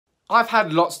I've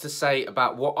had lots to say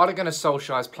about what Ole Gunnar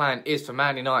Solskjaer's plan is for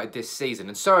Man United this season,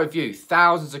 and so have you.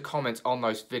 Thousands of comments on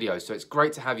those videos, so it's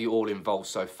great to have you all involved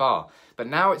so far. But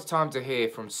now it's time to hear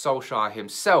from Solskjaer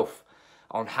himself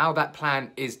on how that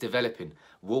plan is developing.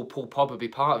 Will Paul Pogba be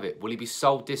part of it? Will he be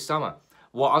sold this summer?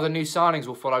 What other new signings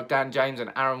will follow Dan James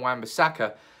and Aaron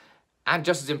Wan-Bissaka? And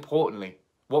just as importantly,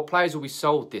 what players will be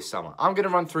sold this summer? I'm going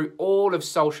to run through all of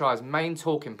Solskjaer's main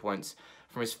talking points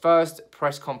from his first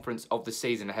press conference of the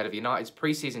season ahead of United's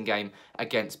pre-season game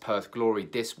against Perth Glory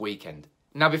this weekend.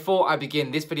 Now, before I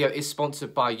begin, this video is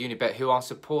sponsored by Unibet, who are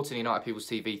supporting United People's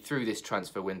TV through this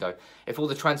transfer window. If all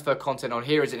the transfer content on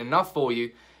here isn't enough for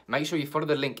you, make sure you follow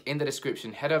the link in the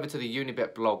description, head over to the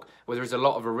Unibet blog, where there is a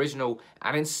lot of original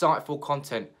and insightful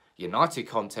content, United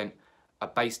content,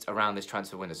 are based around this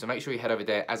transfer window. So make sure you head over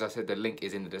there. As I said, the link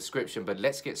is in the description. But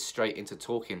let's get straight into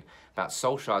talking about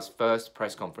Solskjaer's first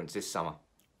press conference this summer.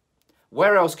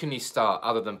 Where else can you start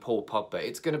other than Paul Pogba?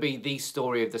 It's going to be the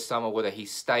story of the summer, whether he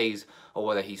stays or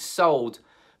whether he's sold.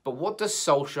 But what does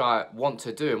Solskjaer want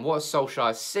to do? And what has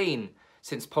Solskjaer seen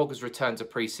since Pogba's return to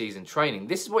pre-season training?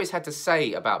 This is what he's had to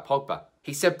say about Pogba.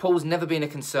 He said, "Paul's never been a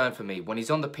concern for me. When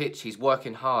he's on the pitch, he's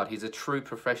working hard. He's a true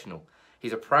professional.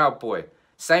 He's a proud boy."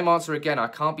 Same answer again. I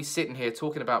can't be sitting here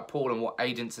talking about Paul and what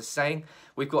agents are saying.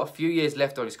 We've got a few years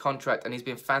left on his contract and he's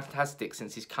been fantastic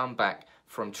since he's come back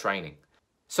from training.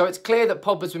 So it's clear that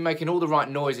Pogba's been making all the right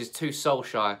noises to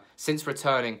Solskjaer since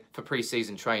returning for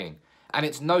pre-season training. And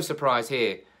it's no surprise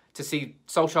here to see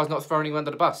Solskjaer's not throwing anyone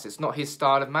under the bus. It's not his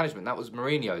style of management. That was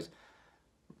Mourinho's.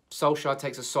 Solskjaer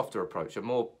takes a softer approach,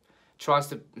 tries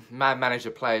to manage the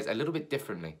players a little bit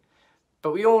differently.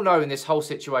 But we all know in this whole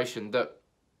situation that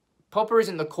Pogba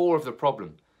isn't the core of the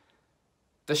problem.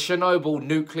 The Chernobyl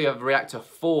nuclear reactor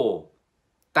 4,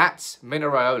 that's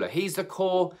Mino Raiola. He's the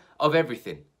core of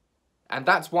everything. And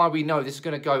that's why we know this is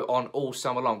going to go on all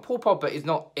summer long. Paul Pogba is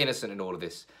not innocent in all of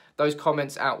this. Those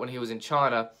comments out when he was in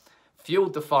China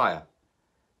fueled the fire.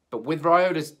 But with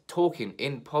Raiola's talking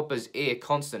in Pogba's ear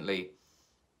constantly,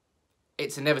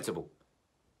 it's inevitable.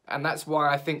 And that's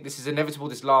why I think this is inevitable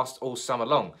this lasts all summer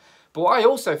long. But what I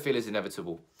also feel is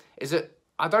inevitable is that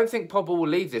I don't think Pogba will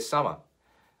leave this summer.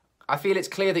 I feel it's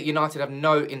clear that United have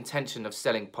no intention of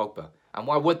selling Pogba. And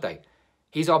why would they?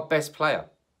 He's our best player.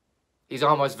 He's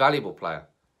our most valuable player.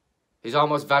 He's our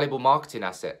most valuable marketing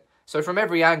asset. So from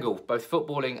every angle, both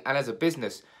footballing and as a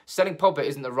business, selling Pogba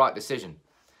isn't the right decision.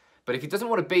 But if he doesn't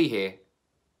want to be here,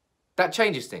 that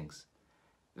changes things.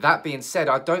 That being said,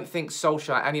 I don't think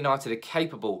Solskjaer and United are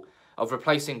capable of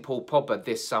replacing Paul Pogba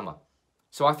this summer.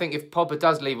 So I think if Pogba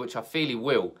does leave, which I feel he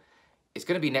will, it's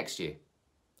going to be next year.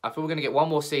 I feel we're going to get one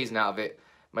more season out of it.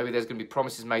 Maybe there's going to be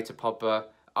promises made to Pogba.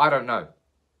 I don't know.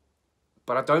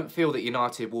 But I don't feel that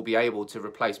United will be able to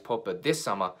replace Pogba this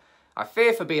summer. I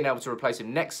fear for being able to replace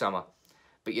him next summer.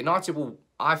 But United will,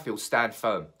 I feel, stand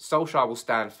firm. Solskjaer will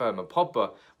stand firm. And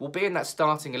Pogba will be in that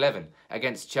starting 11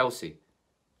 against Chelsea.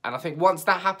 And I think once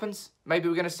that happens, maybe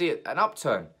we're going to see an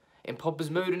upturn in Pogba's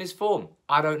mood and his form.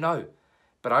 I don't know.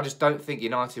 But I just don't think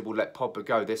United will let Pogba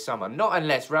go this summer. Not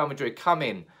unless Real Madrid come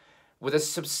in with a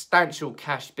substantial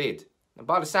cash bid. And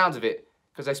by the sounds of it,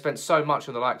 because they spent so much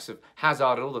on the likes of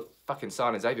Hazard and all the fucking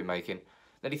signings they've been making,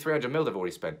 nearly 300 mil they've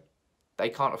already spent. They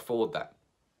can't afford that.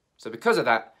 So because of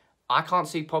that, I can't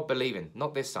see Pogba leaving.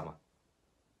 Not this summer.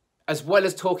 As well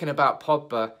as talking about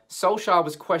Pogba, Solskjaer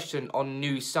was questioned on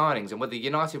new signings and whether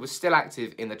United was still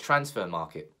active in the transfer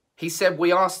market. He said,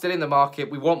 "We are still in the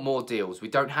market, we want more deals. We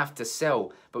don't have to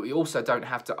sell, but we also don't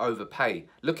have to overpay.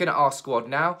 Looking at our squad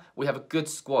now, we have a good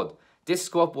squad. This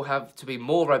squad will have to be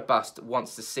more robust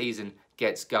once the season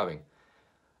gets going."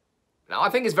 Now, I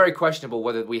think it's very questionable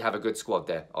whether we have a good squad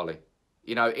there, Ollie.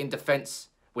 You know, in defence,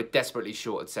 we're desperately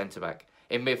short at centre-back.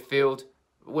 In midfield,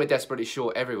 we're desperately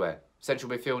short everywhere.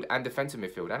 Central midfield and defensive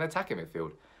midfield and attacking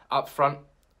midfield. Up front,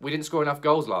 we didn't score enough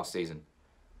goals last season.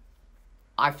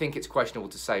 I think it's questionable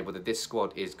to say whether this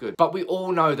squad is good. But we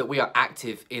all know that we are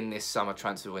active in this summer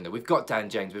transfer window. We've got Dan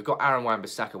James, we've got Aaron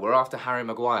Wan-Bissaka, we're after Harry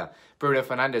Maguire, Bruno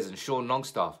Fernandes and Sean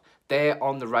Longstaff. They're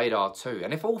on the radar too.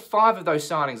 And if all 5 of those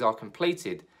signings are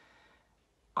completed,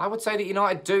 I would say that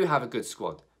United do have a good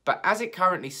squad. But as it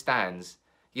currently stands,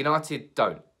 United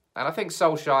don't. And I think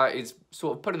Solskjaer is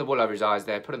sort of putting the wool over his eyes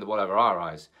there, putting the wool over our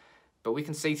eyes. But we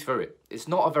can see through it. It's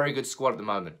not a very good squad at the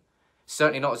moment.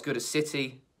 Certainly not as good as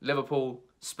City, Liverpool,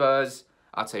 Spurs.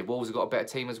 I'd say Wolves have got a better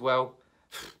team as well.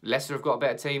 Leicester have got a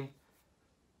better team.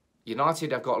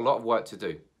 United have got a lot of work to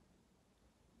do.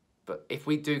 But if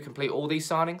we do complete all these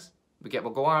signings, we get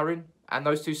Maguire in and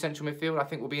those 2 central midfield, I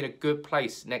think we'll be in a good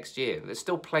place next year. There's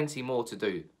still plenty more to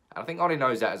do. And I think Ole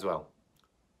knows that as well.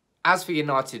 As for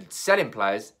United selling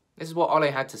players, This is what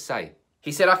Ole had to say.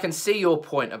 He said, "I can see your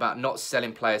point about not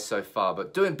selling players so far,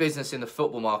 but doing business in the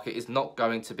football market is not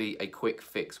going to be a quick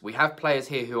fix. We have players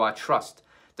here who I trust.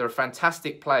 There are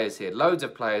fantastic players here, loads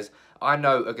of players I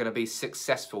know are going to be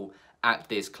successful at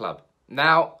this club."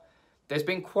 Now, there's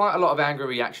been quite a lot of angry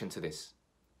reaction to this.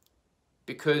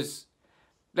 Because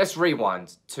let's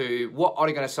rewind to what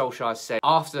Ole Gunnar Solskjaer said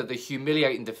after the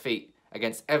humiliating defeat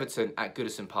against Everton at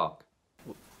Goodison Park.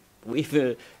 We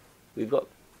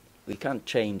can't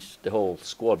change the whole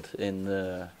squad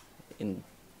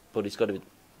but it's got to be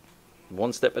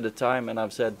one step at a time. And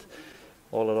I've said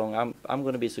all along, I'm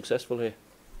going to be successful here,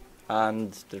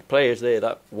 and the players there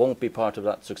that won't be part of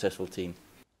that successful team.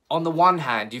 On the one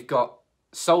hand, you've got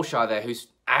Solskjaer there, who's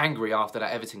angry after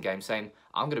that Everton game, saying,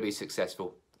 "I'm going to be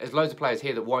successful. There's loads of players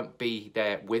here that won't be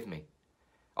there with me."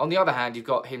 On the other hand, you've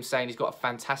got him saying he's got a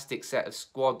fantastic set of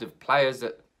squad of players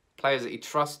that he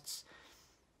trusts,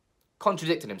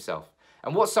 contradicting himself.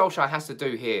 And what Solskjaer has to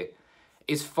do here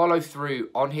is follow through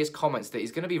on his comments that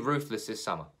he's going to be ruthless this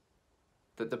summer.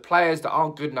 That the players that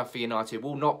aren't good enough for United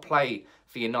will not play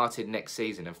for United next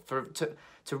season. And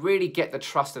to really get the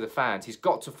trust of the fans, he's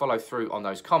got to follow through on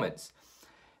those comments.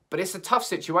 But it's a tough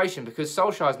situation because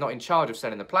Solskjaer is not in charge of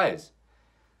selling the players.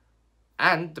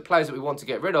 And the players that we want to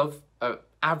get rid of are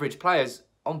average players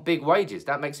on big wages.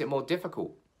 That makes it more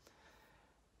difficult.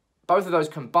 Both of those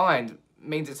combined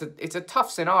means it's a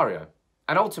tough scenario.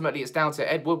 And ultimately, it's down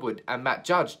to Ed Woodward and Matt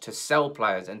Judge to sell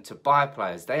players and to buy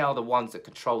players. They are the ones that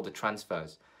control the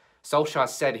transfers. Solskjaer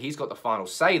said he's got the final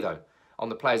say, though, on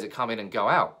the players that come in and go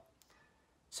out.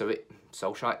 So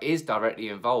Solskjaer is directly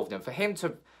involved. And for him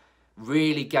to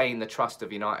really gain the trust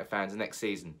of United fans next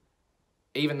season,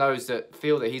 even those that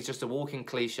feel that he's just a walking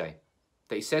cliche,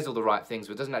 that he says all the right things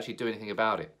but doesn't actually do anything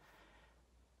about it,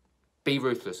 be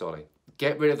ruthless, Ole.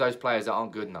 Get rid of those players that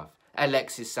aren't good enough.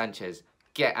 Alexis, Sanchez,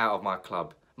 get out of my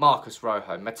club. Marcus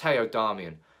Rojo, Matteo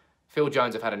Darmian, Phil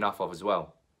Jones have had enough of as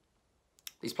well.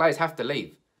 These players have to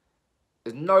leave.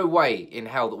 There's no way in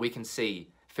hell that we can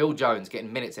see Phil Jones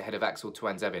getting minutes ahead of Axel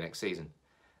Tuanzebe next season.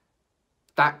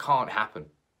 That can't happen.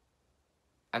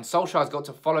 And Solskjaer's got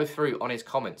to follow through on his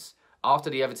comments after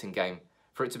the Everton game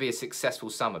for it to be a successful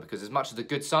summer, because as much as the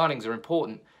good signings are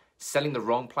important, selling the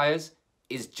wrong players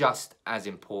is just as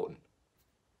important.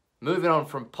 Moving on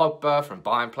from Pogba, from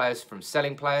buying players, from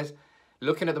selling players,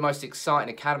 looking at the most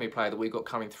exciting academy player that we've got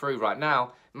coming through right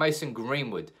now, Mason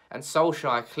Greenwood. And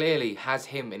Solskjaer clearly has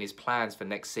him in his plans for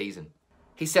next season.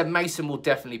 He said Mason will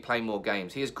definitely play more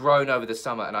games. He has grown over the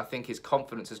summer, and I think his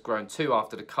confidence has grown too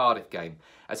after the Cardiff game,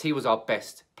 as he was our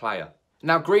best player.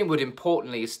 Now, Greenwood,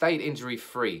 importantly, has stayed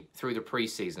injury-free through the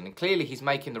pre-season, and clearly he's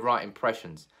making the right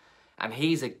impressions. And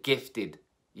he's a gifted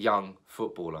young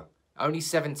footballer. Only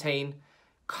 17,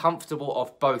 comfortable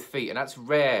off both feet, and that's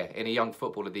rare in a young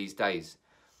footballer these days.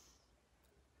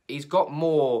 He's got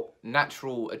more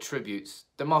natural attributes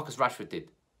than Marcus Rashford did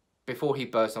before he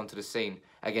burst onto the scene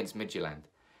against Midtjylland.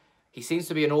 He seems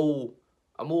to be a more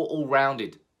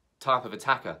all-rounded type of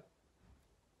attacker.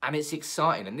 And it's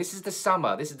exciting. And this is the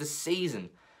summer, this is the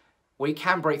season where he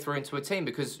can break through into a team,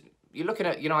 because you're looking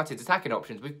at United's attacking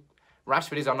options.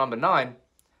 Rashford is our number 9.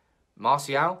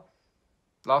 Martial,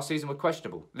 last season, was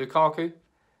questionable. Lukaku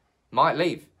might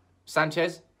leave.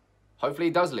 Sanchez, hopefully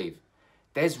he does leave.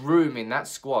 There's room in that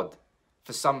squad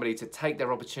for somebody to take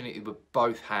their opportunity with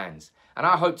both hands. And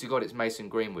I hope to God it's Mason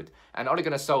Greenwood. And Ole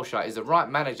Gunnar Solskjaer is the right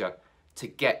manager to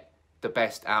get the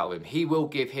best out of him. He will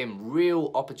give him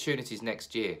real opportunities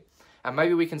next year. And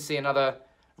maybe we can see another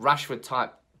Rashford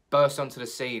type burst onto the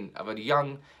scene of a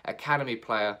young academy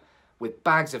player with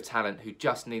bags of talent who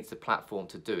just needs the platform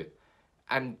to do it.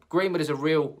 And Greenwood is a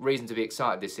real reason to be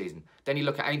excited this season. Then you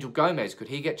look at Angel Gomez. Could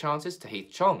he get chances?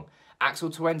 Tahith Chong. Axel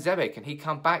Tuanzebe. Can he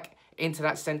come back into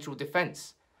that central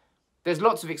defence? There's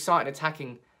lots of exciting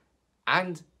attacking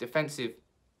and defensive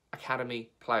academy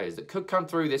players that could come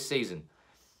through this season.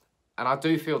 And I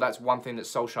do feel that's one thing that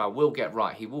Solskjaer will get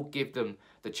right. He will give them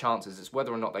the chances. It's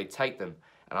whether or not they take them.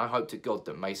 And I hope to God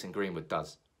that Mason Greenwood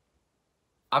does.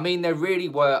 I mean, there really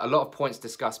were a lot of points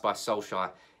discussed by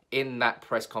Solskjaer in that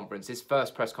press conference, his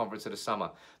first press conference of the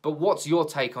summer. But what's your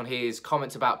take on his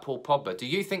comments about Paul Pogba? Do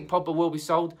you think Pogba will be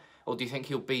sold, or do you think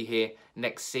he'll be here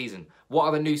next season? What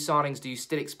other new signings do you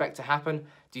still expect to happen?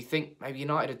 Do you think maybe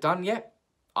United are done yet?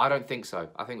 I don't think so.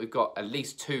 I think we've got at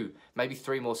least 2, maybe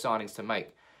 3 more signings to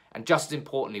make. And just as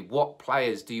importantly, what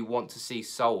players do you want to see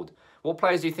sold? What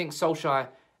players do you think Solskjaer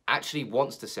actually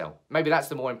wants to sell? Maybe that's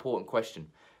the more important question.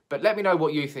 But let me know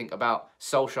what you think about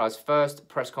Solskjaer's first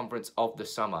press conference of the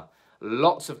summer.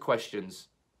 Lots of questions,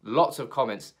 lots of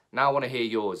comments. Now I want to hear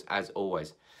yours as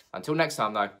always. Until next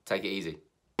time though, take it easy.